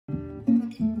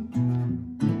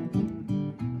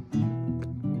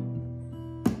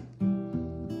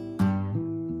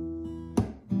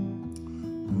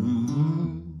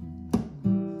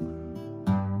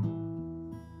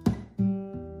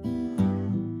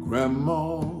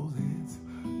Grandma's hands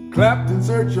clapped in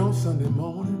church on Sunday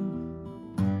morning.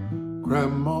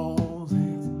 Grandma's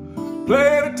hands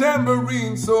played a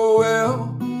tambourine so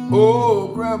well. Oh,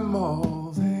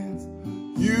 Grandma's hands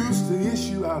used to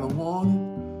issue out a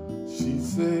warning. She'd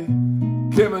say,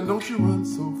 Kevin, don't you run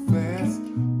so fast.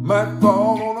 Might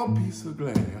fall on a piece of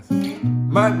glass.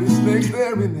 Might be snakes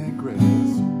there in that grass.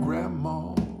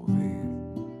 Grandma's hands.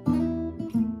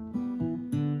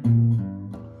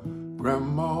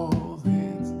 Grandma's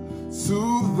hands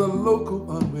soothe the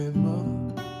local unwed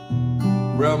mother.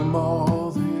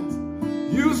 Grandma's hands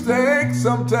used to ache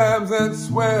sometimes and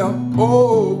swell.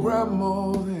 Oh,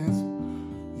 Grandma's hands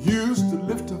used to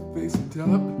lift her face and tell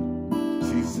her,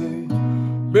 she'd say,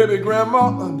 baby,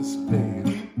 Grandma,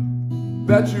 understand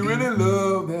that you really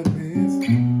love that dance.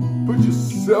 Put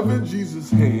yourself in Jesus'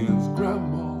 hands,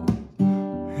 Grandma's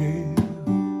hands.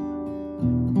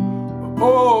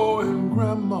 Oh, and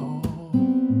Grandma,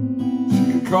 she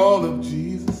could call up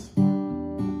Jesus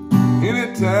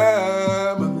any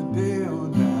time of the day or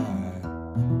night.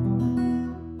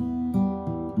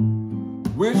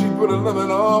 When she put her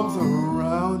loving arms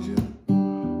around you,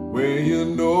 where you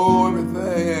know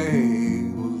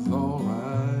everything was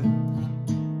alright.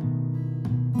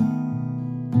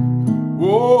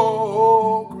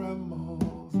 Whoa,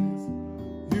 Grandma's hands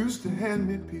used to hand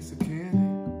me a piece of candy.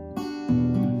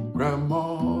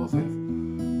 Grandma's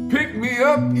hands picked me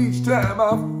up each time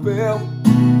I fell.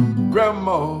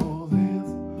 Grandma's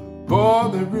hands, boy,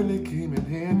 they really came in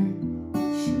handy.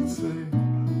 She'd say,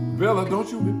 Bella, don't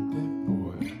you whip that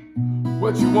boy.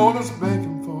 What you want to spank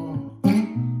him for?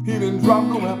 He didn't drop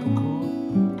no apple core.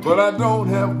 But I don't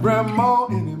have Grandma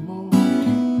anymore.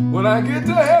 When I get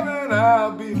to heaven,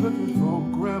 I'll be looking for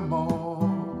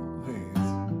Grandma's hands.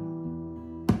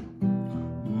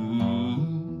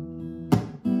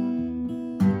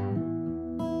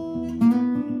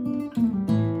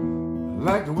 I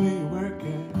like the way you work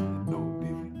it, no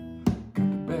different. Got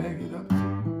to bag it up. I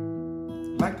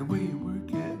like the way you work